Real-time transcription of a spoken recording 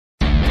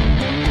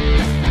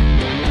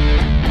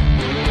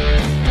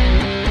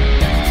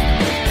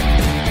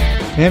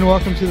And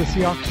welcome to the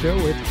Seahawks Show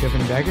with Kevin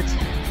Daggett,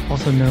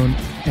 also known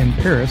in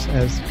Paris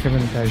as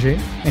Kevin Daggett,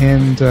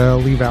 and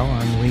leave out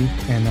on Lee,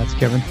 and that's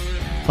Kevin.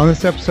 On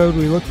this episode,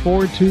 we look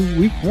forward to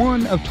week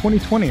 1 of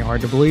 2020.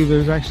 Hard to believe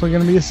there's actually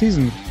going to be a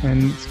season,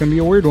 and it's going to be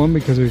a weird one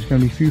because there's going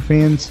to be few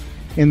fans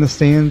in the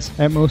stands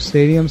at most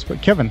stadiums.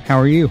 But Kevin, how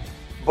are you?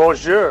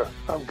 Bonjour.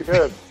 I'm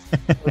good.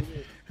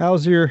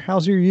 How's your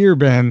year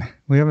been?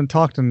 We haven't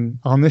talked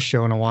on this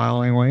show in a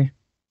while anyway.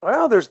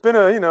 Well, there's been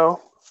a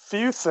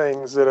few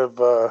things that have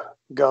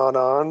gone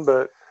on,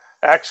 but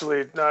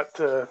actually not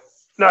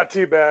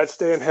too bad.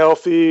 Staying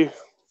healthy,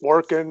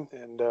 working,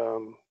 and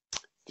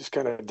just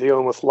kind of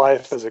dealing with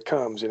life as it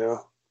comes.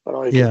 Not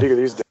all you can do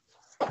these days.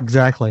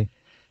 Exactly,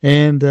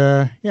 and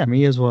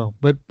me as well.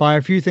 But by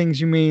a few things,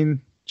 you mean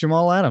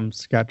Jamal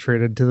Adams got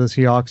traded to the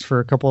Seahawks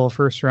for a couple of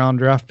first-round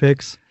draft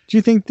picks. Do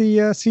you think the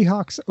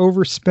Seahawks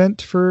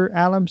overspent for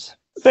Adams?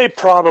 They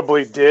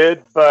probably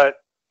did, but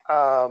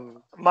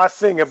my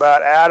thing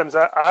about Adams,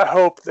 I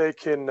hope they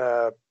can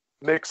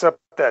mix up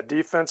that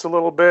defense a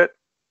little bit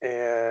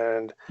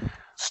and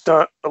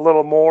stunt a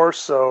little more.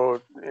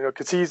 So,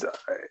 because he's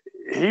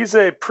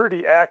a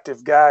pretty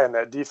active guy in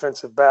that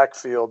defensive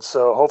backfield.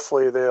 So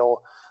hopefully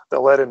they'll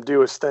let him do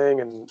his thing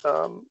and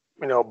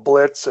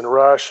blitz and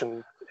rush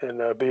and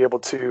be able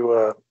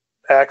to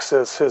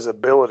access his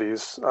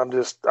abilities.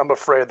 I'm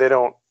afraid they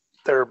don't.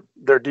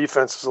 Their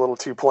defense is a little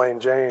too plain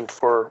Jane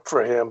for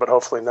him, but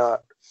hopefully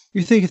not.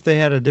 You think if they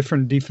had a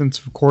different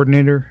defensive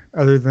coordinator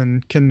other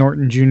than Ken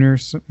Norton Jr.,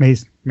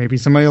 maybe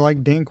somebody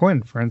like Dan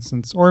Quinn, for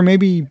instance, or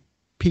maybe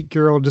Pete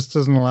Carroll just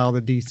doesn't allow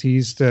the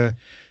DCs to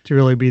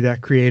really be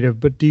that creative.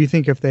 But do you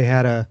think if they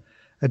had a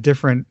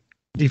different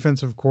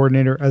defensive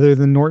coordinator other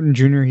than Norton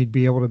Jr., he'd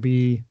be able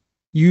to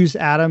use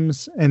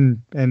Adams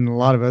and a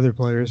lot of other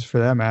players for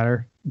that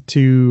matter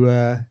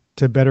to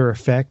better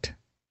effect?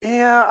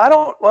 Yeah, I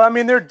don't. Well, I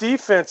mean, their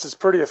defense is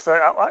pretty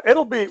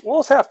effective.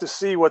 We'll have to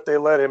see what they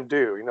let him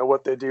do.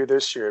 What they do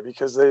this year,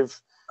 because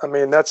that's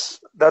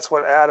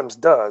what Adams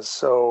does.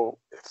 So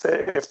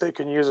if they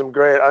can use him,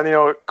 great.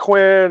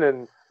 Quinn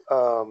and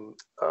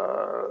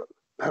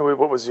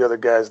what was the other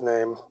guy's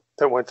name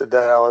that went to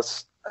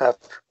Dallas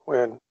after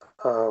Quinn?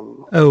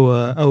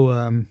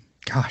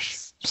 Gosh,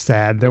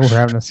 sad that we're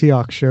having a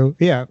Seahawks show.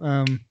 Yeah,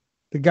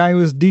 the guy who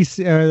was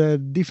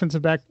DC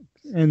defensive back,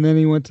 and then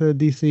he went to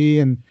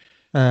DC and.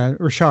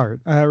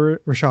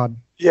 Rashad.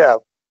 Yeah,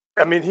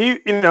 I mean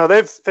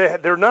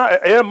they're not.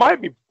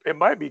 It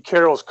might be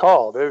Carroll's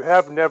call. They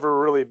have never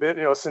really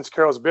been. Since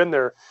Carroll's been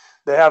there,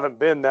 they haven't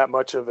been that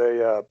much of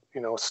a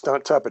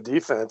stunt type of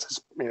defense. It's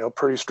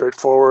pretty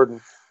straightforward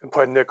and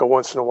play nickel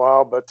once in a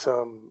while. But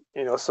so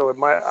it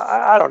might.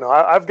 I don't know.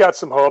 I've got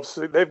some hopes.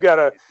 They've got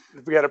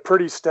a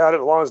pretty stout.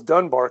 As long as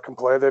Dunbar can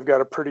play, they've got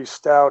a pretty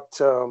stout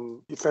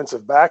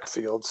defensive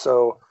backfield.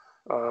 So.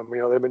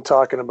 They've been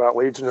talking about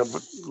Legion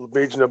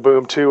of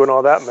Boom 2 and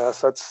all that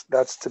mess.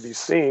 That's to be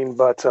seen.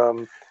 But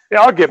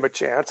I'll give them a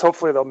chance.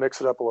 Hopefully they'll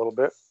mix it up a little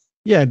bit.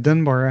 Yeah,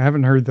 Dunbar. I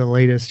haven't heard the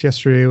latest.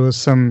 Yesterday was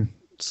some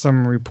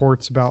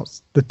reports about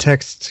the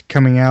text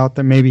coming out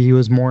that maybe he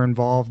was more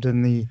involved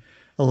in the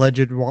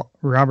alleged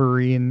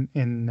robbery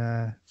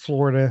in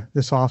Florida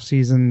this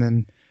offseason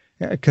than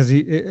because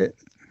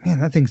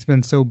that thing's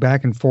been so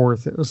back and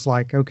forth. It was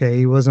like, okay,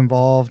 he was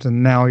involved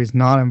and now he's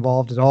not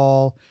involved at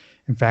all.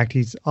 In fact,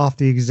 he's off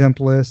the exempt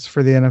list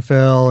for the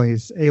NFL.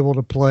 He's able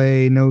to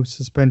play, no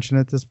suspension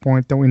at this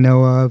point that we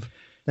know of.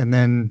 And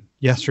then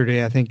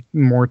yesterday, I think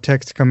more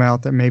texts come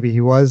out that maybe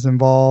he was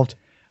involved.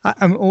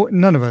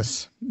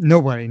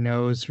 Nobody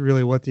knows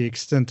really what the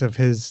extent of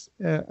his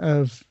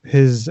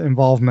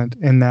involvement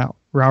in that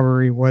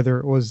robbery, whether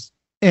it was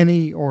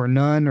any or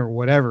none or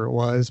whatever it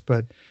was.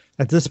 But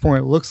at this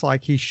point, it looks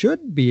like he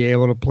should be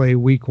able to play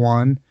week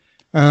 1.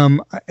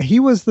 He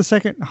was the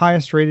second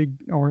highest graded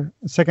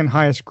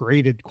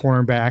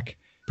cornerback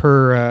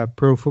per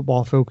Pro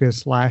Football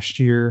Focus last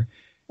year.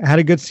 Had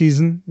a good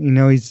season.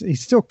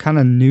 He's still kind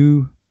of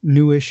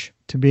newish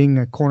to being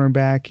a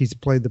cornerback. He's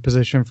played the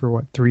position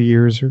for 3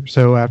 years or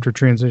so after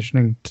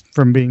transitioning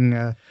from being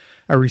a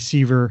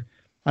receiver.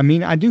 I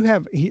mean, I do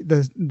have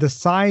the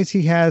size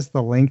he has,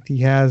 the length he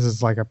has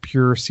is like a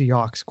pure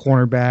Seahawks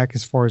cornerback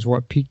as far as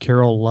what Pete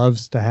Carroll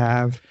loves to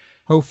have.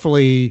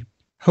 Hopefully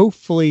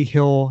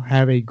he'll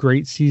have a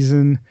great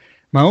season.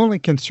 My only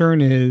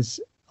concern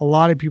is a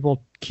lot of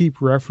people keep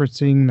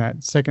referencing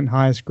that second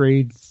highest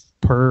grade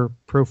per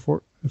Pro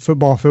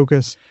Football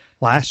Focus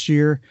last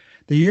year.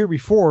 The year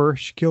before,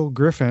 Shaquille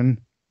Griffin,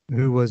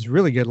 who was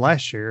really good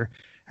last year,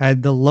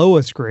 had the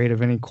lowest grade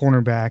of any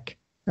cornerback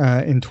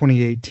in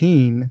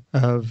 2018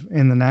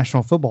 in the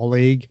National Football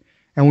League,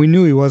 and we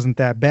knew he wasn't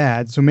that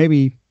bad. So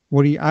maybe.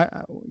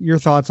 Your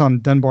thoughts on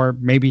Dunbar?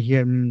 Maybe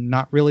him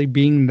not really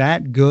being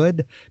that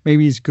good.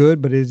 Maybe he's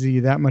good, but is he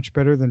that much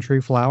better than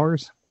Trey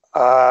Flowers?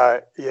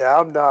 Yeah,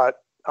 I'm not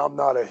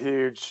a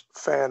huge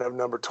fan of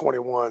number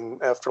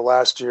 21 after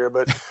last year.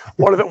 But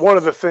one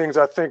of the things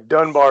I think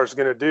Dunbar is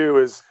going to do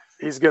is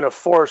he's going to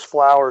force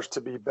Flowers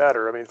to be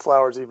better. I mean,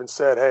 Flowers even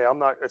said, "Hey, I'm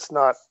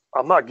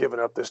not giving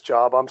up this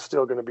job. I'm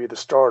still going to be the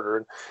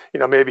starter."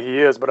 And maybe he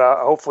is, but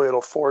hopefully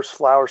it'll force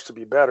Flowers to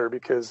be better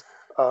because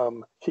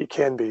he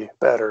can be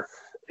better.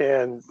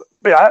 And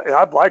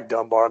I like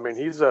Dunbar. I mean,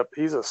 he's a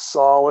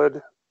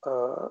solid,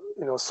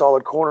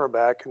 solid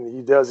cornerback,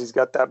 and he's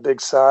got that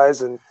big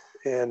size, and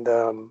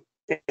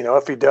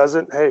if he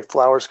doesn't, hey,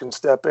 Flowers can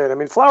step in. I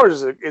mean,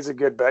 Flowers is a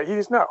good back.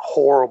 He's not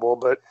horrible,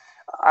 but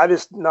I'm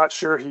just not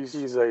sure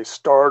he's a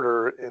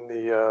starter in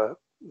the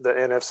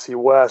NFC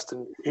West,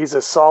 and he's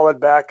a solid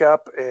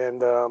backup.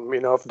 And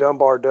if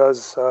Dunbar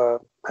does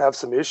have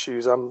some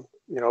issues,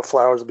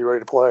 Flowers will be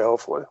ready to play.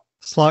 Hopefully,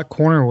 slot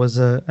corner was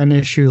an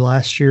issue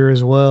last year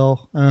as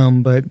well,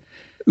 but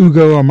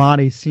Ugo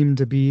Amadi seemed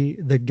to be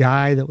the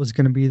guy that was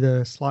going to be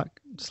the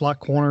slot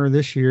corner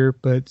this year,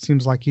 but it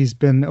seems like he's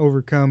been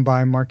overcome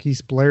by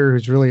Marquise Blair,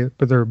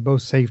 but they're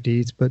both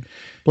safeties, but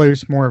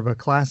Blair's more of a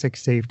classic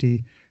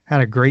safety.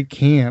 Had a great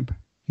camp.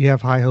 You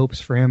have high hopes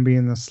for him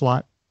being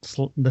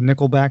the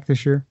nickel back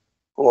this year?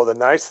 Well, the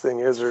nice thing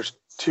is there's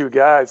two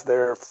guys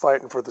there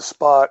fighting for the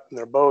spot, and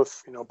they're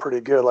both, pretty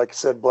good. Like you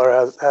said, Blair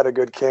has had a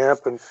good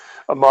camp, and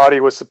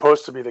Amadi was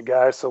supposed to be the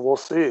guy, so we'll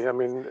see. I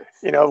mean,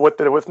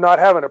 with not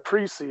having a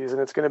preseason,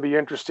 it's going to be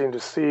interesting to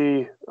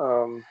see.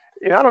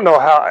 I don't know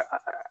how.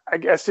 I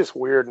guess it's just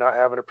weird not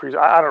having a preseason.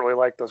 I don't really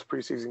like those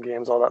preseason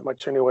games all that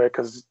much anyway,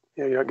 because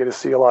you don't get to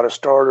see a lot of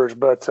starters.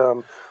 But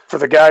for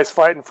the guys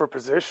fighting for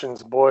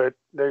positions, boy,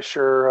 they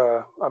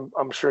sure.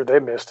 I'm sure they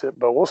missed it,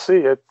 but we'll see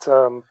it.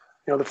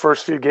 The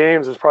first few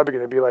games is probably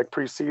going to be like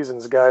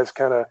preseasons, guys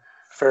kind of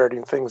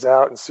ferreting things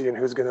out and seeing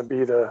who's going to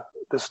be the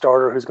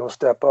starter, who's going to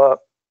step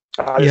up.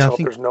 I just hope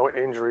there's no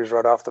injuries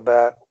right off the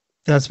bat.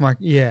 That's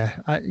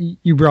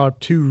you brought up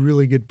two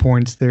really good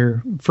points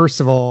there. First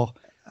of all,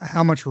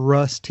 how much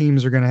rust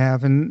teams are going to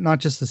have, and not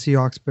just the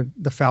Seahawks, but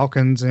the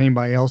Falcons and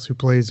anybody else who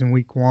plays in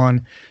week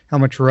one, how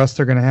much rust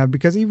they're going to have,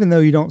 because even though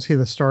you don't see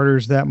the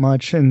starters that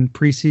much in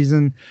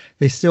preseason,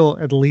 they still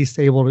at least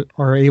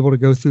are able to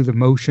go through the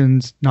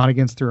motions, not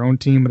against their own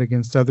team, but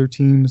against other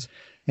teams.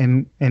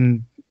 And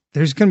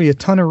there's going to be a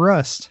ton of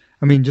rust.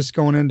 I mean, just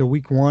going into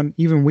week one,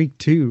 even week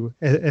two,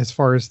 as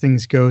far as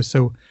things go.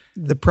 So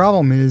the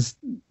problem is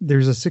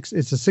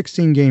it's a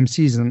 16 game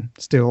season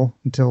still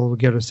until we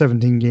get to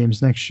 17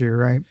 games next year.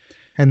 Right.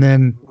 And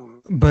then,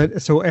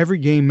 so every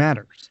game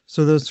matters.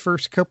 So those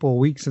first couple of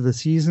weeks of the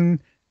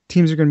season,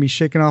 teams are going to be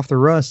shaking off the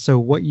rust. So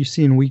what you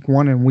see in week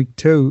one and week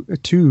two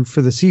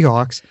for the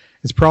Seahawks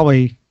is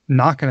probably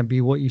not going to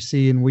be what you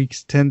see in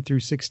weeks 10 through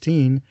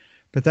 16,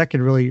 but that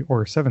could really,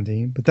 or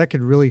 17, but that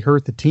could really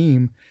hurt the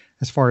team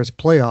as far as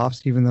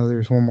playoffs, even though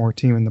there's one more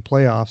team in the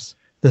playoffs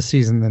this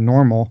season than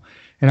normal.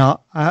 And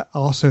I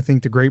also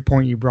think the great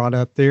point you brought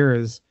up there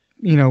is,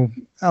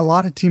 a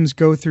lot of teams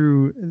go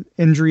through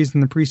injuries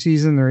in the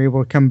preseason. They're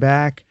able to come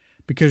back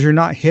because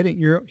you're hitting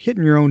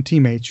your own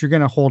teammates. You're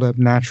going to hold up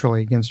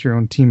naturally against your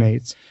own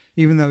teammates.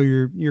 Even though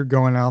you're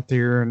going out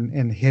there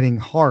and hitting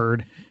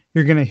hard,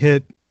 you're going to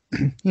hit,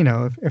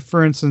 if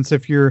for instance,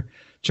 if you're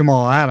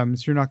Jamal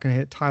Adams, you're not going to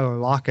hit Tyler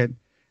Lockett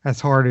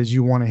as hard as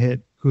you want to hit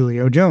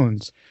Julio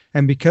Jones.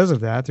 And because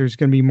of that, there's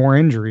going to be more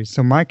injuries.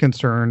 So my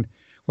concern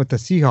with the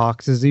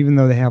Seahawks is, even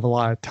though they have a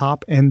lot of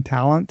top end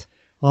talent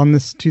on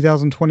this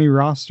 2020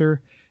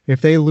 roster,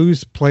 if they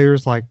lose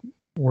players like,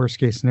 worst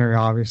case scenario,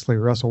 obviously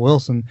Russell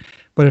Wilson,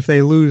 but if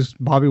they lose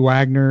Bobby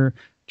Wagner,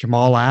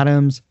 Jamal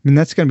Adams, I mean,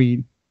 that's going to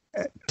be,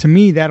 to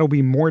me, that'll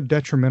be more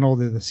detrimental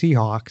to the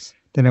Seahawks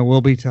than it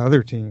will be to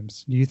other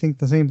teams. Do you think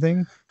the same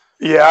thing?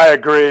 Yeah, I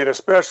agree. And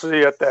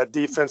especially at that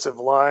defensive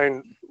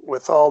line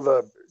with all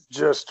the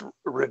just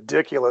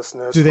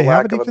ridiculousness, for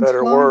lack of a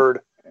better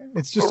word.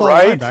 It's just all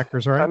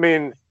linebackers, right? I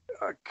mean,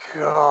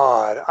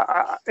 God,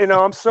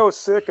 I'm so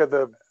sick of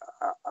that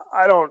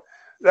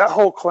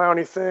whole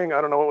Clowney thing.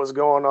 I don't know what was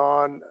going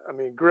on. I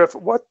mean, Griff,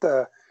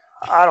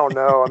 I don't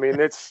know. I mean,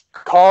 it's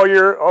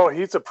Collier. Oh,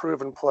 he's a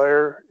proven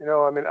player.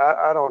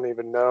 I don't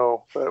even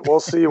know, but we'll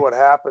see what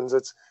happens.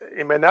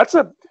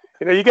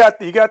 You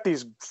got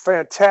these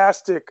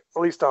fantastic,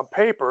 at least on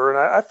paper, and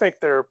I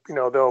think they're,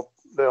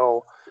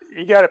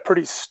 you got a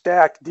pretty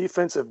stacked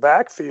defensive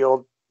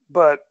backfield,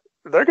 but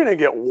they're going to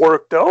get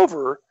worked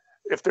over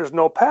if there's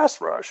no pass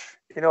rush.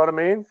 You know what I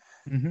mean?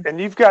 Mm-hmm. And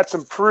you've got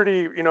some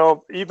pretty,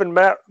 even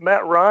Matt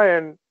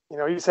Ryan,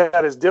 he's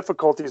had his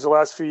difficulties the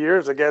last few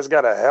years. The guy's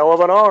got a hell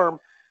of an arm.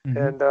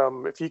 Mm-hmm.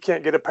 And if you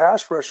can't get a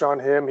pass rush on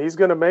him, he's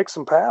going to make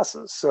some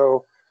passes.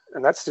 So,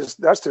 and that's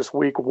just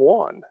week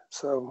one.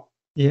 So,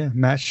 yeah,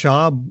 Matt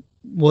Schaub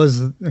was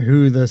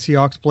who the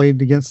Seahawks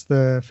played against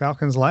the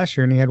Falcons last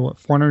year, and he had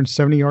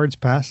 470 yards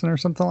passing or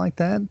something like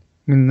that. I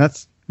mean,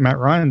 that's Matt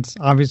Ryan's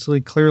obviously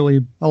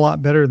clearly a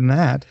lot better than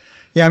that.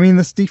 Yeah, I mean,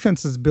 this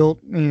defense is built,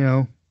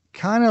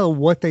 kind of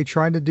what they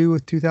tried to do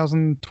with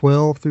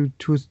 2012 through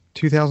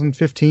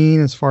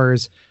 2015 as far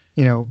as,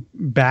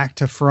 back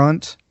to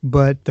front.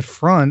 But the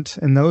front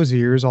in those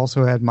years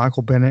also had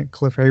Michael Bennett,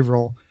 Cliff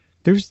Averill.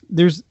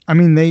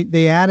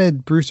 They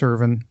added Bruce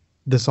Irvin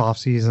this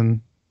offseason.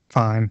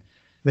 Fine.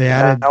 They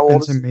added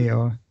Vincent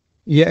Mio.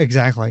 Yeah,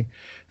 exactly.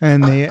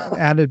 And they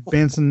added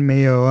Benson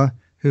Mayoa,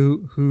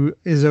 who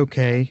is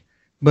okay,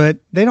 but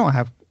they don't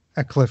have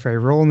a Cliff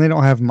Averill and they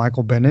don't have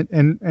Michael Bennett,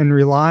 and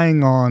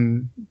relying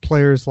on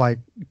players like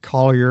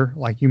Collier,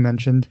 like you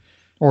mentioned,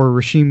 or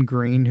Rasheem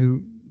Green,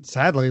 who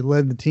sadly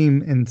led the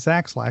team in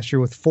sacks last year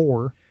with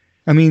 4.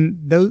 I mean,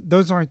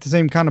 those aren't the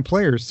same kind of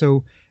players.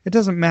 So it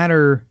doesn't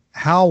matter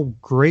how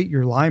great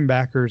your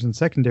linebackers and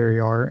secondary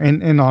are.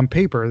 And on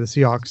paper, the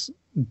Seahawks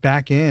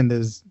back end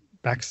is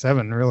back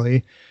 7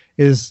 really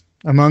is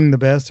among the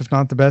best, if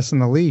not the best in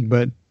the league.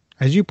 But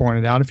as you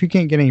pointed out, if you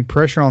can't get any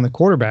pressure on the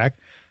quarterback,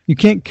 you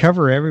can't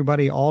cover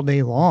everybody all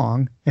day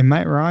long. And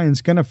Matt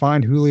Ryan's going to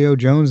find Julio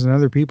Jones and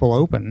other people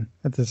open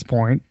at this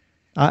point.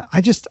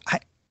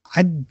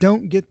 I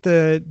don't get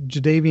the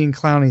Jadeveon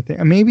Clowney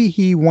thing. Maybe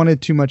he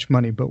wanted too much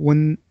money, but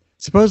when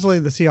supposedly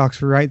the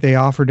Seahawks were right, they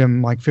offered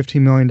him like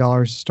 $15 million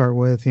to start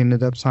with. He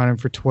ended up signing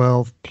for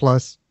 12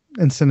 plus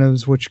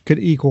incentives, which could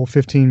equal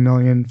 $15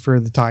 million for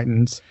the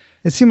Titans.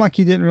 It seemed like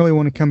he didn't really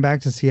want to come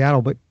back to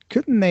Seattle, but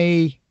couldn't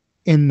they,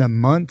 in the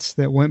months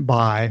that went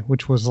by,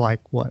 which was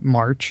like what,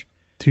 March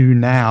to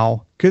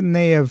now, couldn't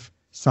they have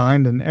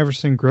signed an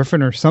Everson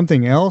Griffin or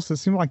something else? It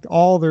seemed like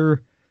all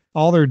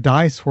their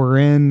dice were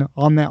in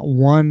on that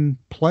one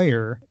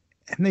player,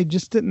 and they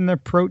just didn't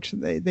approach.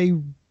 They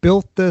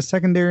built the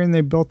secondary and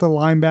they built the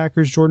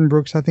linebackers. Jordan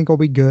Brooks, I think, will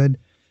be good.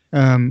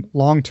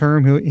 Long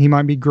term, he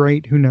might be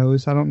great. Who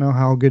knows? I don't know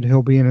how good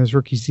he'll be in his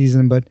rookie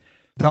season, but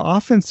the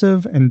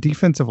offensive and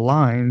defensive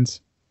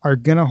lines are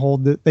going to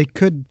hold it. They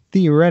could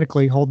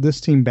theoretically hold this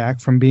team back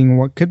from being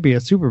what could be a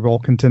Super Bowl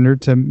contender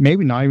to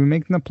maybe not even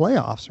making the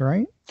playoffs,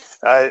 right?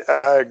 I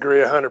agree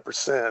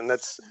 100%.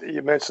 That's,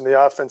 you mentioned the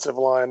offensive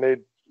line. They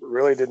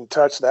really didn't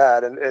touch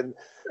that. And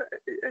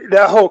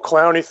that whole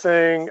Clowney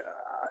thing,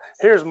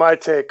 here's my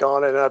take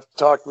on it. And I've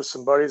talked with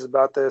some buddies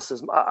about this,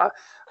 is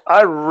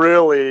I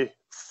really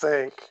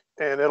think,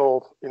 and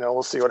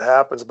we'll see what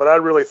happens, but I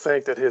really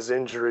think that his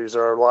injuries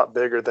are a lot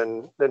bigger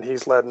than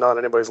he's letting on,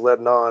 anybody's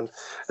letting on.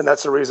 And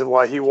that's the reason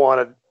why he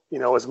wanted,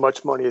 as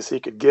much money as he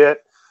could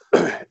get,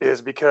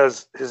 is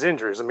because his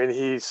injuries. I mean,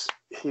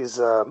 he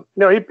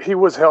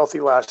was healthy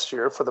last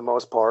year for the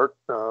most part,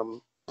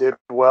 did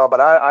well,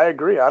 but I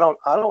agree. I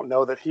don't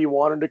know that he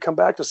wanted to come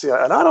back to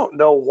Seattle, and I don't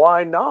know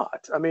why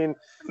not. I mean,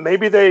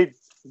 maybe they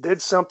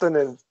did something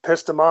and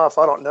pissed him off.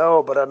 I don't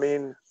know, but I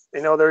mean,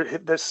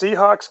 the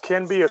Seahawks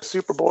can be a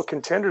Super Bowl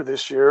contender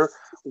this year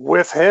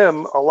with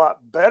him, a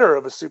lot better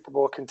of a Super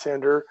Bowl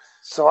contender.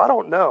 So I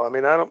don't know. I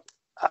mean, I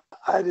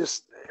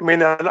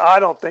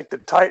don't think the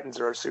Titans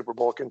are a Super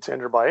Bowl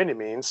contender by any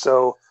means.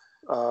 So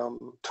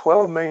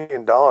 $12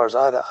 million.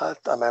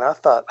 I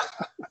thought,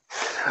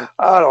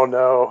 I don't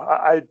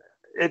know.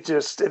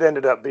 It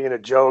ended up being a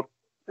joke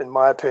in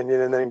my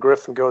opinion. And then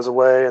Griffin goes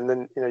away, and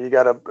then, you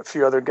got a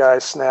few other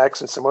guys, Snacks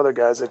and some other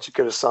guys that you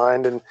could have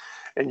signed, and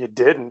you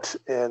didn't,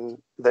 and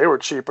they were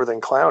cheaper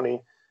than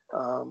Clowney.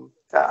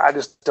 I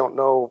just don't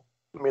know.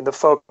 I mean, the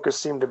focus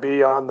seemed to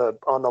be on the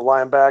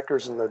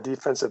linebackers and the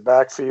defensive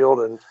backfield,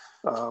 and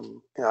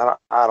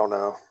I don't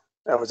know.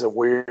 That was a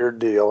weird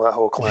deal, that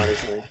whole Clowney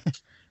thing.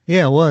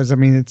 Yeah, it was. I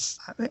mean, it's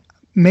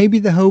maybe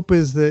the hope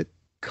is that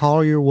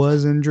Collier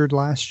was injured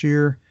last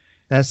year.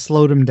 That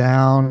slowed him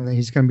down, and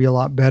he's going to be a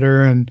lot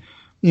better. And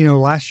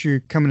last year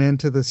coming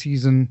into the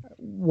season,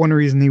 one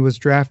reason he was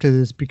drafted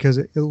is because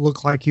it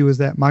looked like he was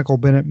that Michael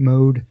Bennett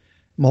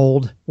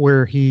mold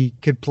where he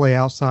could play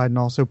outside and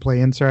also play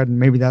inside. And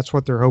maybe that's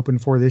what they're hoping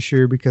for this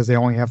year, because they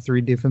only have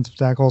 3 defensive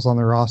tackles on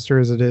their roster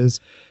as it is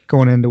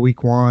going into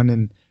week 1.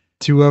 And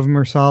 2 of them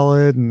are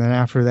solid. And then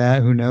after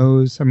that, who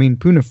knows? I mean,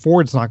 Poona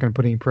Ford's not going to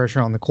put any pressure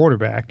on the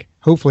quarterback.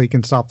 Hopefully he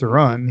can stop the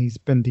run. He's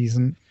been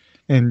decent.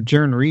 And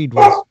Jaron Reed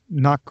was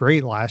not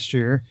great last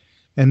year.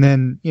 And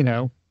then,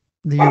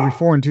 the year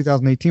before in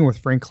 2018 with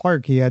Frank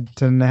Clark, he had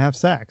 10.5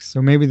 sacks.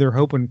 So maybe they're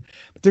hoping,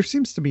 but there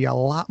seems to be a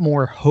lot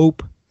more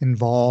hope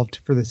involved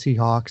for the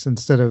Seahawks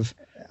instead of,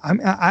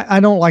 I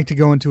don't like to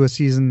go into a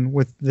season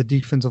with the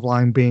defensive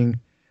line being,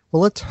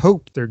 well, let's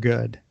hope they're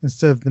good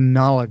instead of the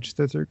knowledge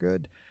that they're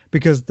good,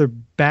 because the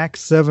back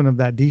 7 of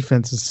that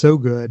defense is so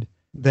good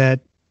that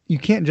you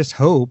can't just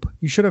hope.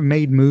 You should have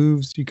made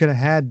moves. You could have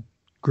had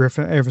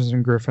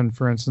Everson Griffin,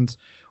 for instance,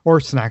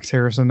 or Snacks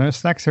Harrison.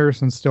 Snacks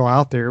Harrison's still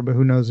out there, but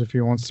who knows if he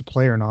wants to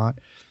play or not.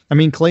 I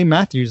mean, Clay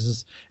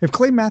Matthews if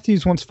Clay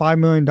Matthews wants $5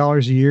 million a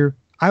year,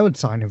 I would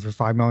sign him for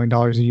 $5 million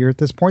a year at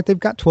this point. They've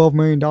got $12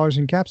 million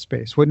in cap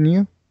space, wouldn't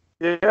you?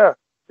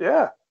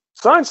 Yeah.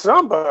 Sign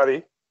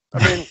somebody.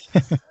 I mean,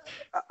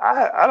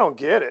 I don't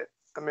get it.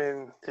 I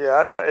mean,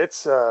 yeah, it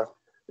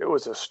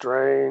was a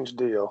strange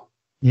deal.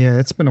 Yeah,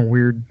 it's been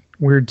a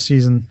weird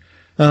season.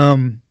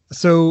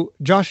 So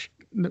Josh,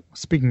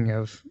 speaking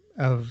of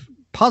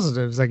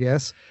positives, I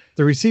guess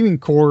the receiving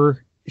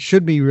core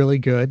should be really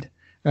good.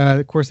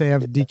 Of course, they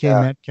have DK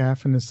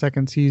Metcalf in his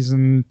second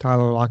season.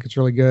 Tyler Lockett's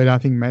really good. I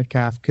think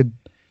Metcalf could,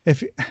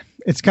 if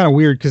it's kind of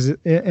weird because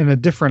in a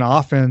different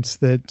offense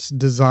that's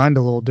designed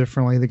a little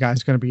differently, the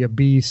guy's going to be a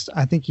beast.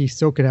 I think he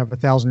still could have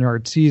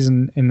 1,000-yard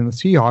season in the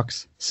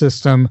Seahawks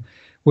system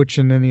which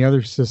in any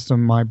other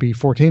system might be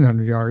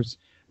 1,400 yards,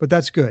 but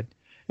that's good.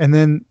 And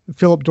then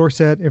Philip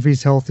Dorsett, if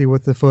he's healthy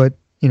with the foot,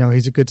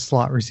 he's a good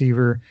slot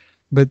receiver.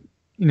 But,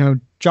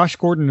 Josh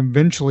Gordon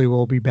eventually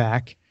will be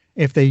back.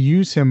 If they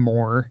use him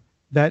more,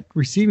 that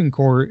receiving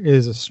core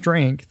is a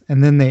strength.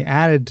 And then they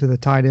added to the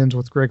tight ends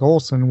with Greg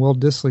Olsen. Will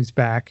Dissly's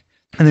back.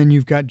 And then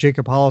you've got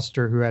Jacob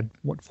Hollister, who had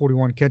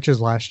 41 catches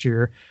last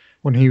year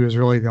when he was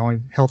really the only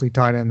healthy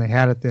tight end they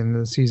had at the end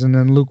of the season.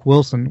 And Luke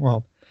Wilson,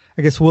 well,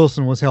 I guess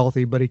Wilson was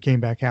healthy, but he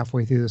came back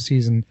halfway through the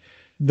season.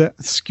 The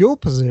skill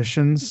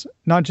positions,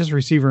 not just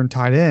receiver and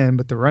tight end,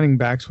 but the running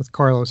backs with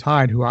Carlos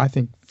Hyde, who I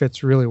think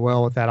fits really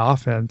well with that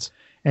offense,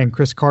 and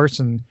Chris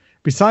Carson.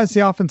 Besides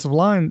the offensive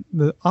line,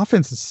 the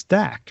offense is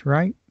stacked,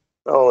 right?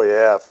 Oh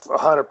yeah,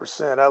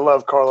 100%. I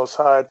love Carlos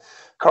Hyde,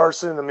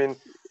 Carson. I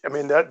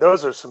mean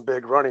those are some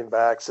big running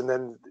backs, and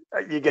then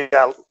you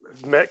got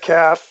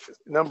Metcalf,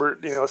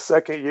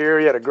 second year.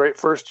 He had a great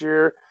first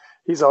year.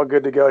 He's all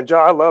good to go. And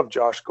I love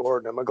Josh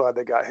Gordon. I'm glad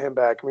they got him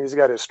back. I mean, he's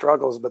got his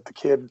struggles, but the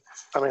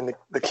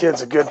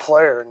kid's a good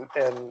player,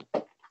 and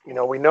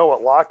we know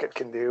what Lockett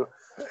can do,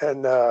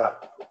 and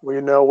we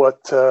know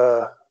what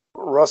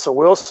Russell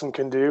Wilson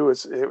can do.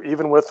 Is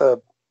even with a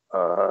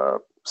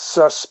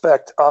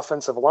suspect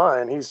offensive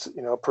line, he's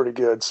pretty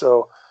good.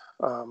 So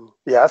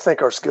I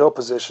think our skill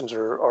positions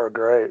are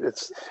great.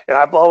 And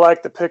I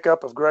like the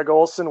pickup of Greg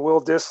Olsen,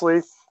 Will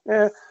Dissly.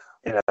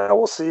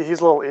 We'll see. He's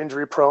a little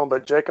injury prone,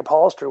 but Jacob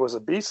Hollister was a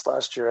beast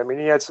last year. I mean,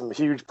 he had some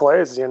huge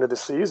plays at the end of the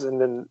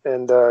season,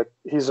 and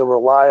he's a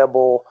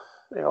reliable,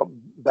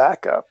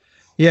 backup.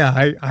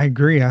 Yeah, I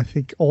agree. I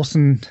think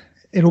Olsen.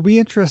 It'll be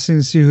interesting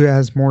to see who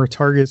has more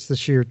targets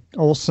this year.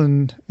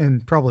 Olsen,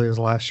 and probably his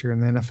last year in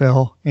the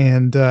NFL,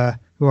 and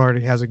who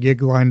already has a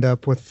gig lined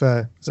up with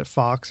is it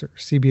Fox or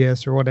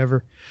CBS or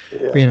whatever,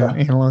 being an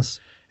analyst.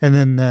 And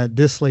then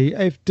Dissly.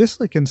 If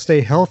Dissly can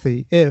stay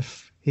healthy,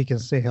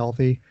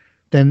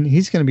 then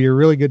he's going to be a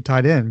really good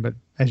tight end. But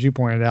as you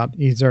pointed out,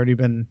 he's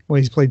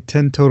played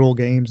 10 total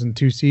games in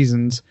 2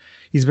 seasons.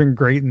 He's been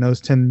great in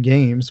those 10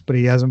 games, but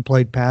he hasn't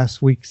played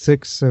past week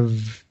 6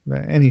 of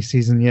any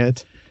season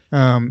yet.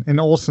 And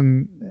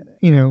Olsen,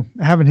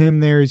 having him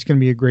there, he's going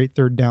to be a great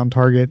third down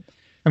target.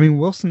 I mean,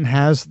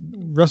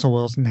 Russell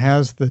Wilson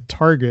has the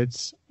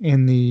targets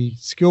and the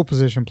skill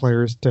position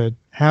players to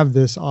have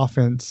this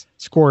offense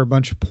score a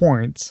bunch of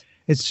points.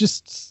 It's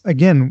just,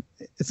 again,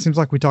 it seems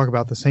like we talk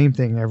about the same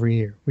thing every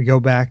year. We go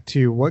back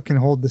to what can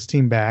hold this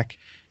team back,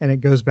 and it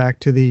goes back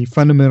to the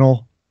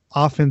fundamental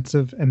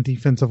offensive and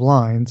defensive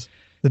lines.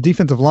 The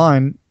defensive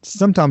line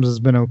sometimes has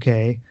been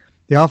okay.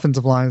 The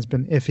offensive line has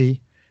been iffy.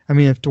 I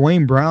mean, if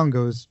Dwayne Brown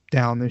goes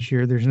down this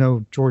year, there's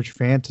no George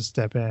Fant to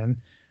step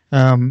in.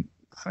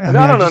 I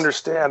don't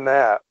understand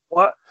that.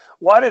 What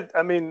did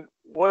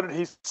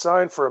he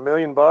sign for $1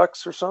 million or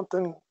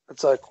something?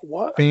 It's like,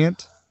 what?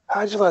 Fant?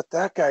 How'd you let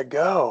that guy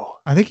go?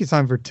 I think he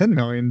signed for $10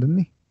 million, didn't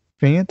he?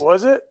 Fant?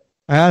 Was it?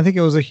 I think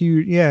it was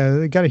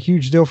they got a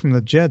huge deal from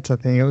the Jets, I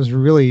think. It was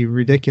really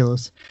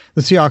ridiculous.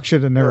 The Seahawks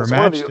should have never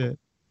matched it.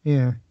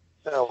 Yeah.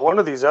 One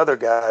of these other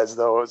guys,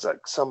 though, was like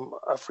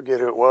I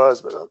forget who it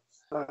was, but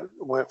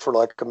went for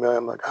like $1 million.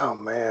 I'm like, oh,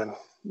 man.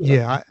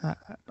 Yeah,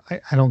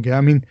 I don't get it.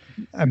 I mean,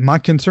 my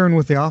concern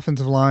with the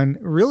offensive line,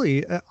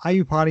 really,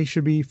 Ayupati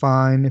should be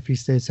fine if he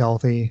stays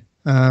healthy.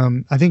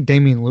 I think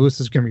Damian Lewis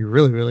is going to be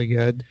really, really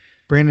good.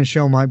 Brandon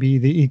Shell might be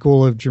the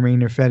equal of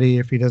Jermaine Ifedi.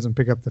 If he doesn't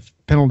pick up the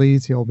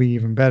penalties, he'll be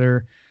even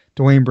better.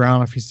 Dwayne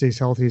Brown, if he stays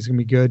healthy, is going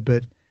to be good.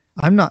 But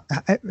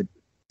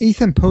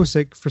Ethan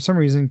Posick, for some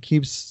reason,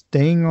 keeps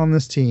staying on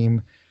this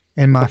team.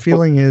 And my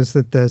feeling is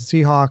that the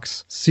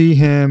Seahawks see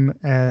him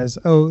as,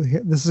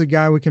 this is a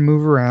guy we can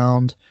move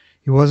around.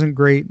 He wasn't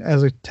great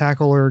as a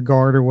tackle or a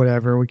guard or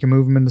whatever. We can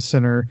move him into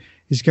center.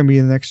 He's going to be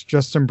the next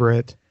Justin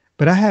Britt.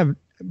 But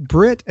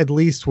Britt at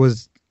least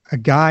was a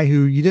guy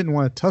who you didn't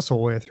want to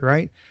tussle with,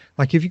 right?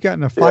 Like if you got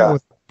in a fight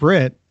with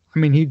Britt, I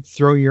mean, he'd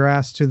throw your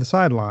ass to the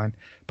sideline.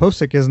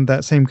 Posick isn't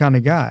that same kind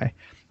of guy.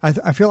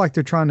 I feel like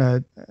they're trying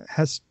to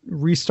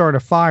restart a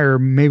fire.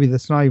 Maybe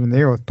that's not even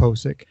there with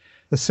Posick.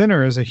 The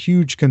center is a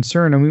huge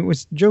concern. I mean,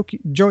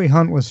 Joey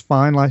Hunt was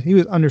fine. He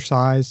was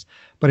undersized,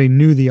 but he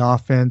knew the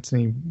offense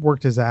and he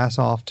worked his ass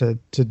off to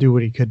do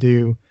what he could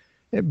do.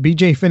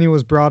 BJ Finney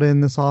was brought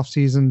in this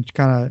offseason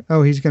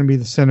to he's going to be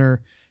the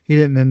center. He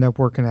didn't end up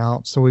working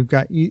out. So we've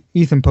got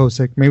Ethan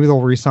Posick. Maybe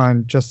they'll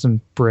re-sign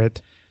Justin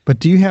Britt. But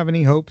do you have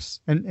any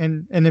hopes?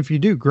 And if you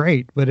do,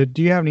 great. But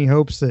do you have any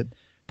hopes that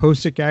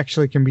Posick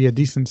actually can be a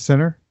decent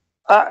center?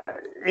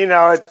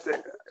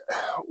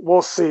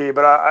 We'll see.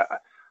 But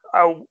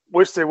I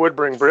wish they would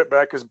bring Britt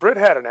back because Britt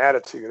had an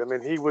attitude. I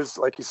mean, he was,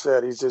 like you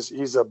said,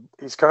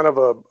 he's kind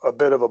of a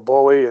bit of a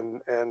bully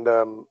and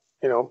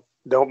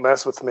don't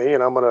mess with me,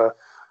 and I'm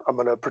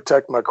gonna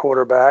protect my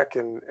quarterback,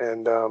 and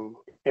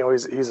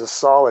he's a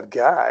solid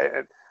guy.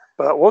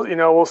 But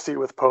we'll see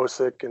with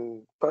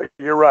Posick, but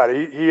you're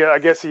right. He I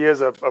guess he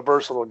is a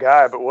versatile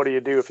guy. But what do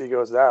you do if he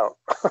goes out?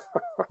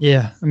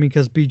 Yeah, I mean,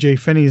 because BJ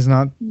Finney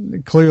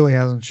clearly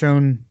hasn't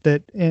shown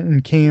that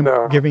in camp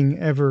giving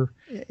ever.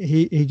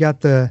 He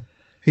got the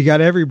he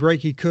got every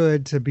break he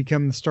could to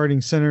become the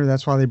starting center.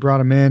 That's why they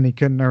brought him in. He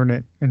couldn't earn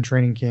it in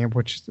training camp,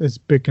 which is a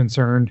big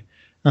concern.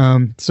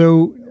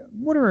 So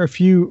what are a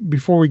few,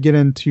 before we get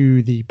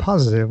into the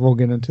positive, we'll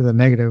get into the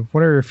negative.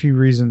 What are a few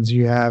reasons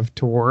you have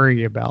to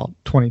worry about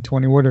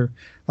 2020? What are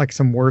like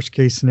some worst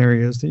case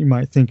scenarios that you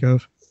might think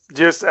of?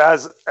 Just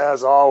as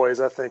always,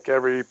 I think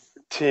every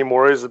team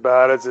worries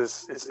about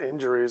is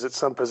injuries at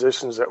some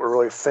positions that we're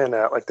really thin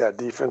at, like that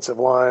defensive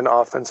line,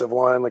 offensive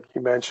line, like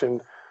you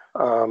mentioned.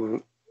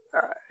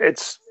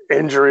 It's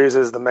injuries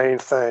is the main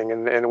thing,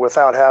 and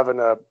without having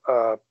a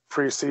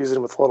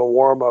preseason with a little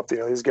warm up,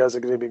 these guys are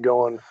going to be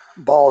going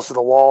balls to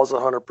the walls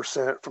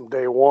 100% from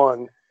day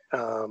one,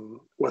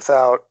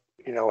 without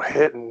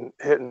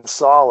hitting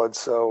solid.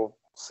 So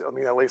I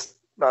mean, at least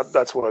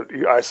that's what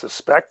I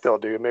suspect they'll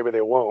do. Maybe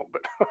they won't,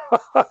 but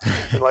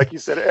and like you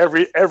said,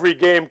 every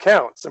game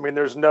counts. I mean,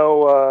 there's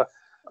no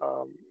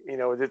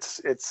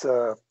it's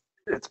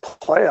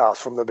playoffs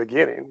from the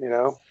beginning.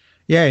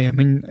 Yeah, I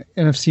mean,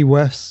 NFC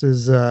West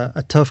is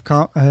a tough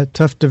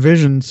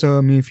division. So,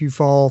 I mean, if you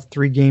fall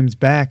 3 games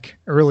back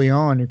early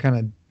on, you're kind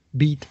of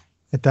beat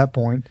at that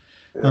point.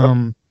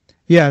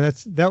 Yeah.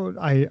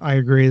 I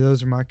agree.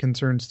 Those are my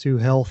concerns too.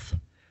 Health.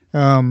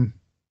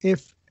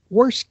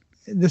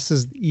 This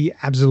is the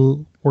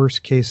absolute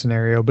worst case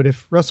scenario, but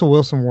if Russell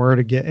Wilson were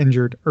to get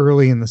injured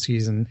early in the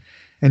season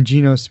and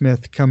Geno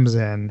Smith comes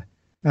in,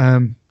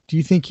 do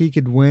you think he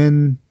could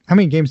win? How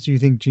many games do you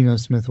think Geno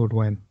Smith would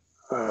win?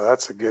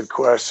 That's a good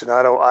question.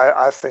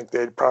 I think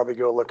they'd probably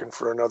go looking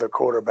for another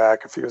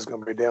quarterback if he was going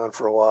to be down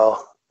for a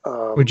while.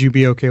 Would you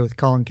be okay with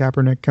Colin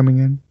Kaepernick coming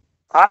in?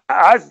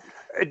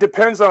 It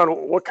depends on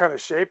what kind of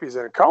shape he's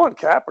in. Colin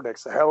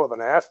Kaepernick's a hell of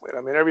an athlete.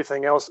 I mean,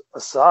 everything else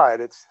aside,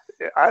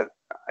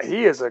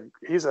 he's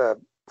a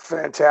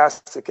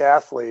fantastic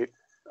athlete.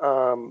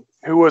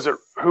 Who was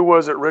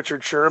it?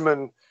 Richard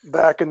Sherman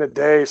back in the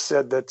day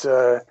said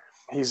that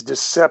he's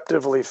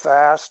deceptively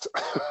fast.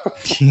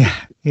 Yeah,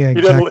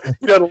 exactly.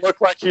 He doesn't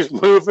look like he's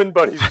moving,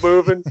 but he's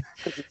moving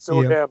because he's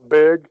so damn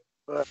big.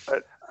 But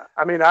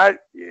I mean,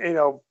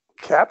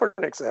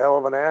 Kaepernick's a hell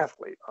of an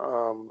athlete.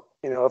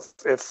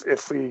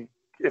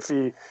 If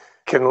he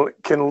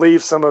can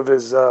leave some of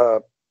his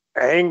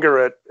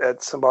anger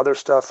at some other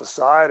stuff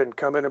aside and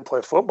come in and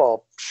play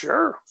football,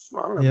 sure,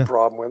 I don't have a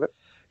problem with it.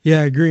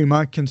 Yeah, I agree.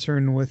 My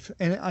concern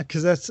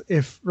because that's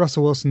if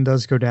Russell Wilson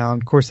does go down,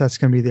 of course, that's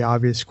going to be the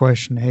obvious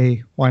question.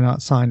 Hey, why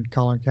not sign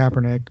Colin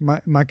Kaepernick?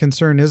 My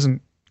concern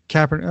isn't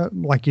Kaepernick,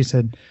 like you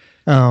said.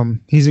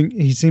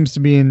 He seems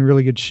to be in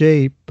really good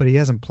shape, but he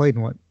hasn't played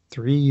in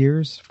 3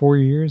 years, 4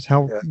 years.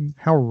 How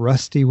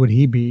rusty would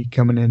he be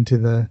coming into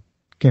the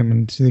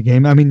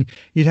game? I mean,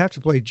 you'd have to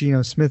play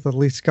Geno Smith at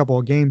least a couple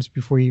of games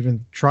before you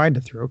even tried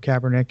to throw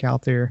Kaepernick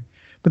out there.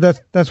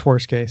 But that's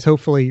worst case.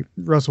 Hopefully,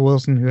 Russell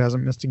Wilson, who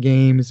hasn't missed a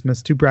game, has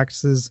missed 2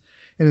 practices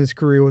in his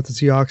career with the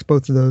Seahawks.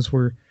 Both of those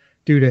were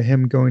due to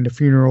him going to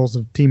funerals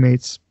of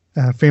teammates,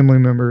 family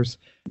members.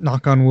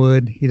 Knock on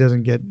wood, he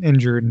doesn't get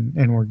injured,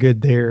 and we're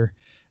good there.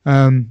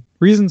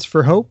 Reasons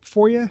for hope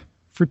for you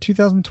for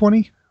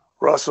 2020?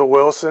 Russell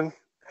Wilson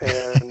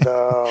and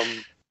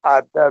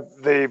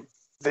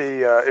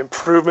the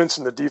improvements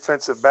in the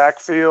defensive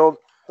backfield,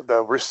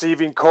 the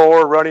receiving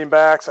core, running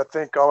backs. I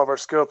think all of our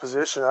skill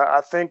position. I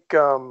think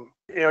and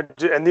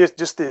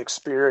just the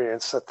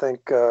experience. I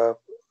think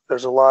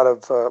there's a lot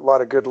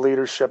of good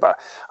leadership.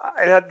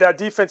 And that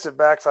defensive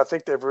backfield, I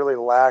think they've really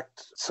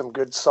lacked some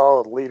good,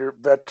 solid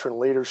veteran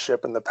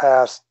leadership in the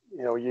past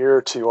year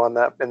or two in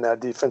that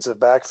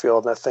defensive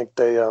backfield. And I think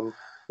they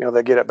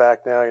they get it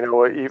back now.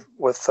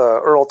 With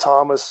Earl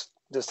Thomas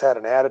just had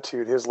an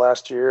attitude his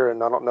last year,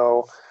 and I don't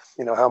know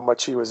how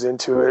much he was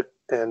into it.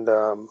 And,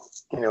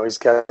 he's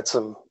got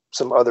some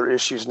other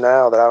issues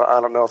now that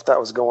I don't know if that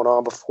was going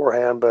on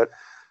beforehand, but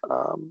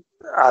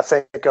I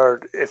think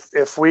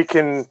if we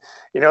can,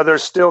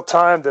 there's still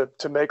time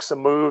to make some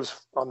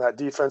moves on that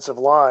defensive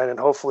line, and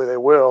hopefully they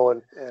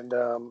will. And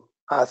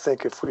I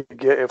think if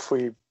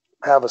we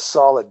have a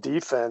solid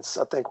defense,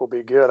 I think we'll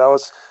be good. I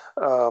was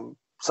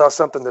saw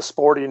something, the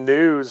Sporting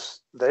News,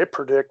 they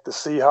predict the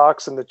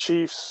Seahawks and the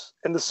Chiefs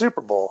in the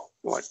Super Bowl.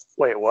 I'm like,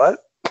 wait,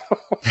 what?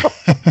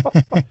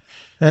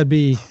 That'd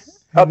be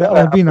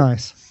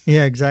nice.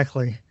 Yeah,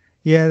 exactly.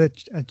 Yeah,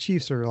 the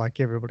Chiefs are like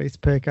everybody's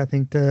pick, I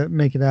think, to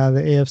make it out of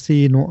the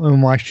AFC.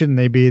 And why shouldn't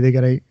they be? They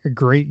got a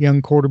great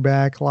young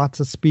quarterback, lots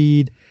of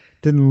speed,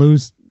 didn't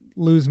lose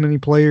many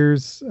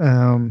players.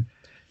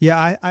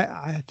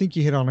 I think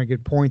you hit on a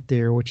good point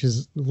there, which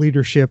is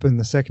leadership in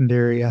the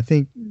secondary. I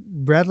think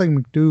Bradley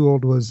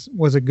McDougald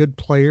was a good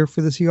player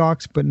for the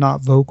Seahawks, but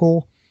not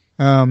vocal.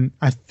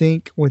 I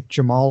think with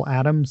Jamal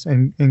Adams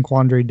and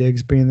Quandre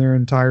Diggs being their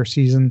entire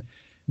season,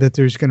 that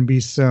there's going to be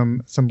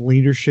some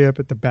leadership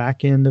at the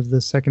back end of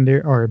the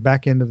secondary or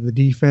back end of the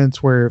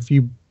defense, where if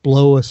you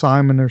blow a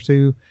Simon or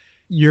two,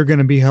 you're going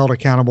to be held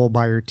accountable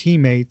by your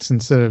teammates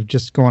instead of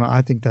just going.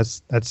 I think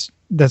that's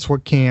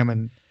what Cam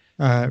and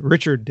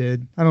Richard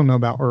did. I don't know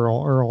about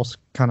Earl. Earl's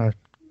kind of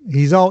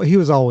he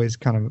was always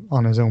kind of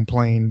on his own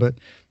plane, but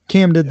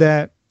Cam did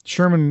that.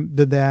 Sherman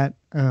did that,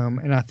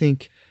 and I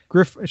think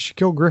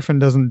Shaquille Griffin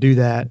doesn't do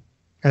that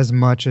as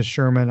much as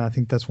Sherman. I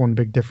think that's one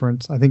big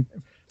difference. I think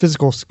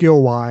physical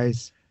skill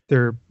wise,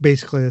 they're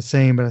basically the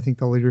same, but I think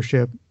the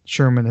leadership,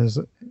 Sherman is,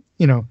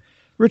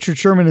 Richard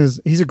Sherman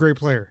he's a great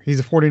player. He's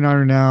a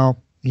 49er now.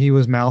 He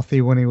was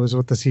mouthy when he was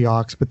with the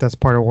Seahawks, but that's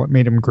part of what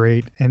made him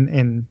great.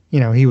 And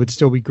he would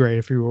still be great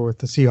if he were with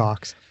the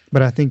Seahawks.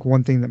 But I think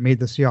one thing that made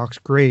the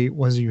Seahawks great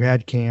was you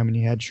had Cam and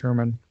you had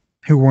Sherman,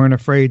 who weren't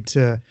afraid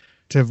to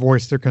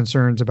voice their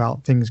concerns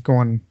about things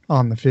going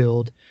on the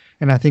field.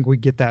 And I think we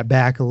get that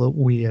back a little.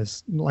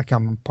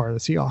 I'm part of the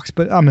Seahawks,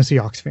 but I'm a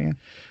Seahawks fan.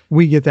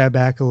 We get that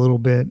back a little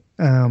bit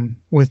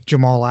with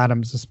Jamal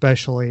Adams,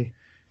 especially,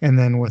 and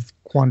then with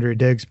Quandre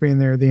Diggs being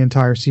there the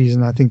entire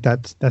season. I think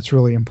that's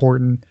really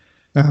important.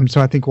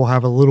 So I think we'll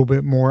have a little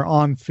bit more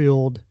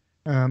on-field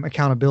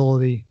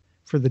accountability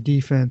for the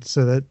defense.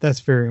 So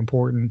that's very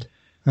important.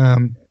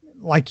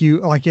 Like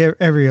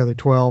every other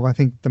 12, I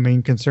think the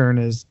main concern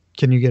is,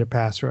 can you get a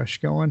pass rush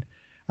going?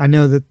 I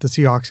know that the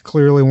Seahawks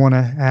clearly want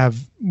to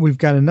we've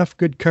got enough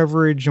good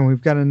coverage and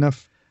we've got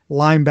enough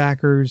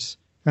linebackers.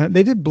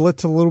 They did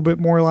blitz a little bit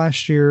more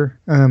last year.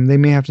 They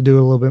may have to do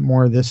a little bit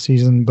more this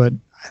season, but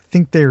I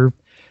think they're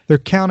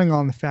counting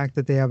on the fact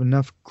that they have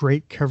enough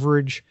great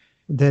coverage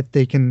that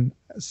they can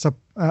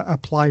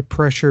apply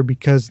pressure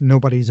because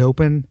nobody's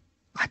open.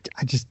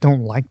 I just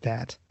don't like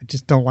that. I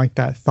just don't like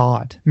that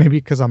thought. Maybe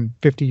because I'm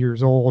 50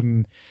 years old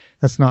and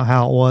that's not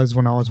how it was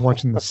when I was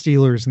watching the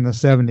Steelers in the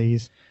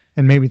 70s.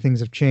 And maybe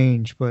things have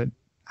changed, but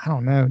I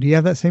don't know. Do you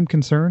have that same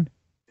concern?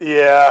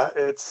 Yeah,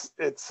 it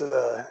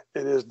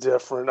is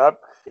different.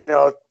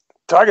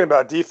 Talking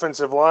about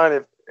defensive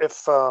line,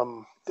 if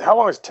how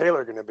long is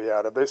Taylor going to be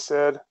out? Have they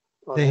said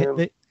on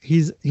him?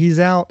 He's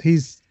out.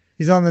 He's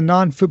on the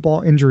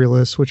non-football injury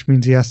list, which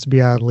means he has to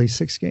be out at least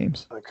 6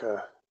 games. Okay,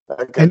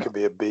 that guy could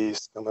be a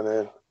beast coming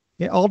in.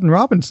 Yeah, Alden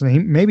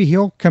Robinson, maybe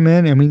he'll come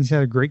in. I mean, he's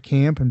had a great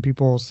camp, and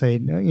people will say,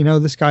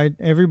 this guy,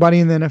 everybody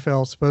in the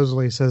NFL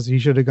supposedly says he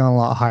should have gone a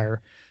lot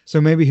higher. So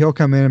maybe he'll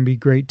come in and be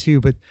great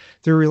too, but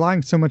they're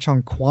relying so much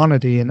on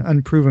quantity and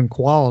unproven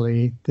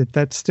quality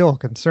that's still a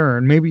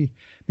concern. Maybe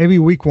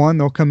week 1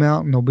 they'll come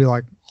out and they'll be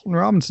like, Alden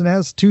Robinson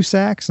has 2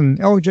 sacks and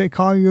LJ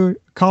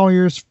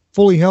Collier's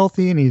fully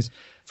healthy and he's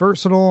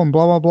versatile and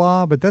blah, blah,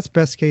 blah. But that's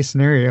best case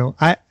scenario.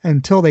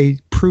 Until they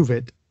prove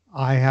it,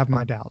 I have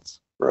my doubts.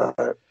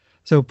 Right.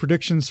 So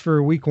predictions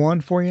for week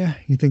 1 for you?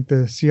 You think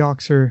the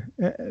Seahawks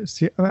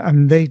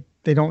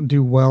they don't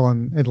do well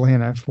in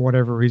Atlanta for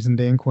whatever reason.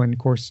 Dan Quinn, of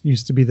course,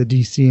 used to be the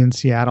DC in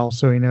Seattle,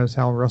 so he knows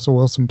how Russell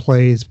Wilson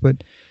plays.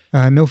 But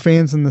no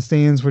fans in the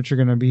stands, which are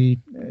going to be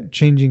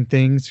changing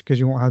things because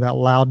you won't have that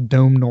loud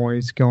dome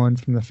noise going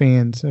from the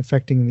fans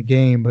affecting the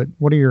game. But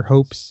what are your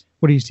hopes?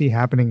 What do you see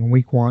happening in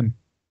week 1?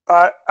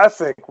 I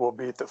think we'll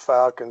beat the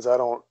Falcons. I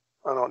don't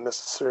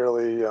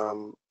necessarily.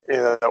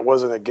 That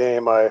wasn't a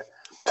game I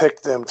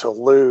picked them to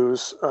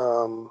lose.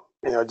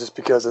 Just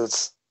because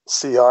it's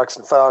Seahawks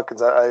and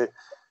Falcons.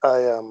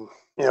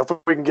 If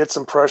we can get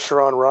some pressure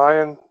on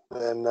Ryan,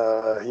 then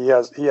he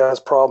has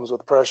problems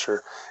with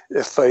pressure.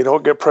 If they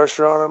don't get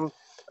pressure on him,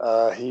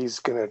 he's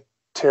going to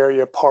tear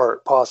you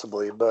apart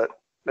possibly. But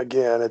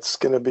again, it's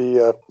going to be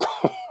a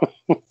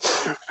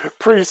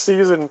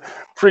preseason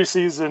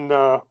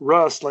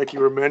rust, like you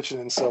were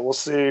mentioning. So we'll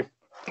see.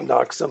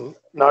 Knock some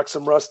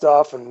rust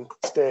off and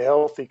stay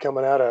healthy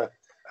coming out of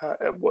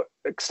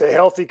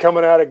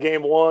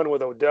game 1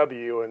 with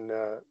OW and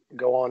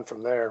go on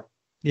from there.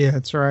 Yeah,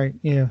 that's right.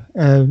 Yeah,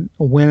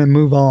 win and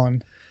move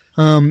on.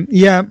 I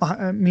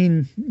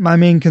mean, my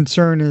main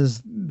concern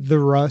is the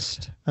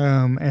rust,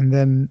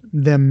 and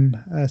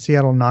then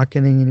Seattle not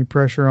getting any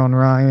pressure on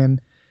Ryan.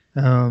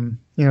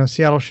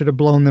 Seattle should have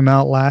blown them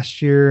out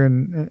last year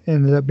and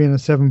ended up being a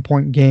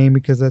 7-point game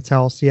because that's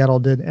how Seattle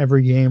did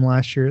every game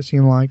last year, it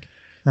seemed like,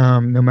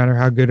 no matter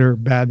how good or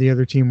bad the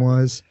other team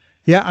was.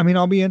 Yeah, I mean,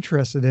 I'll be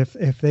interested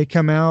if they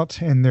come out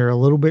and they're a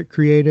little bit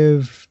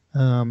creative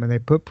and they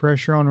put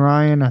pressure on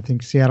Ryan. I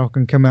think Seattle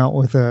can come out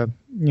with a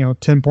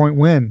 10-point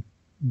win.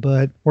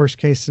 But worst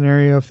case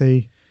scenario, if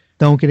they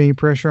don't get any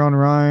pressure on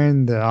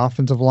Ryan, the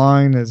offensive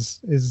line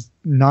is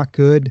not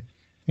good,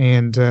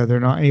 and they're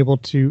not able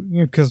to,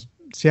 because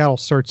Seattle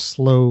starts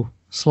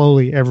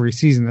slowly every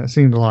season. It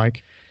seems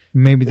like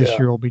maybe this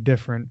year will be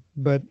different.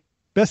 But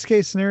best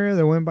case scenario,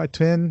 they win by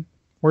 10.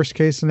 Worst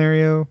case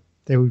scenario,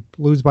 they would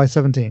lose by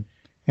 17,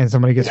 and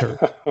somebody gets hurt.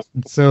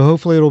 So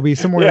hopefully it'll be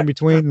somewhere in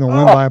between, and they'll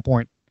win by a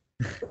point.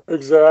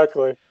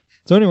 Exactly.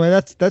 So anyway,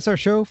 that's our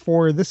show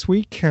for this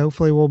week.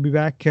 Hopefully we'll be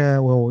back. We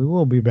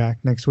will be back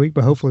next week,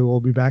 but hopefully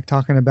we'll be back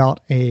talking about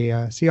a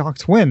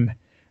Seahawks win.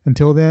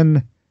 Until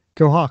then,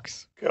 go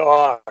Hawks. Go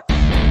Hawks.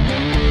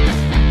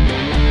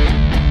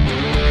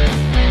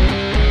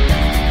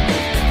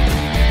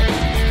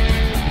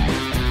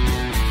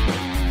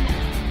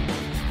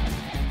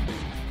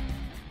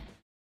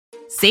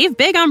 Save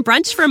big on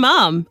brunch for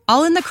mom,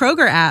 all in the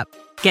Kroger app.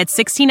 Get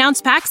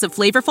 16-ounce packs of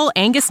flavorful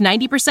Angus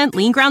 90%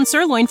 lean ground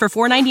sirloin for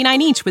 $4.99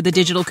 each with a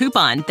digital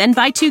coupon. Then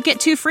buy 2, get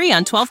 2 free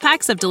on 12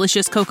 packs of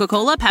delicious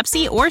Coca-Cola,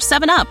 Pepsi, or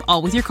 7-Up,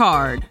 all with your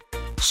card.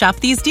 Shop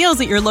these deals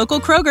at your local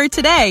Kroger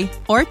today,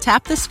 or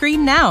tap the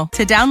screen now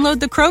to download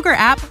the Kroger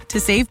app to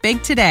save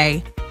big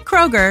today.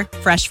 Kroger,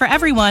 fresh for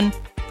everyone.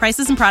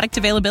 Prices and product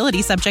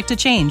availability subject to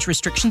change.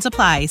 Restrictions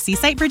apply. See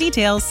site for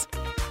details.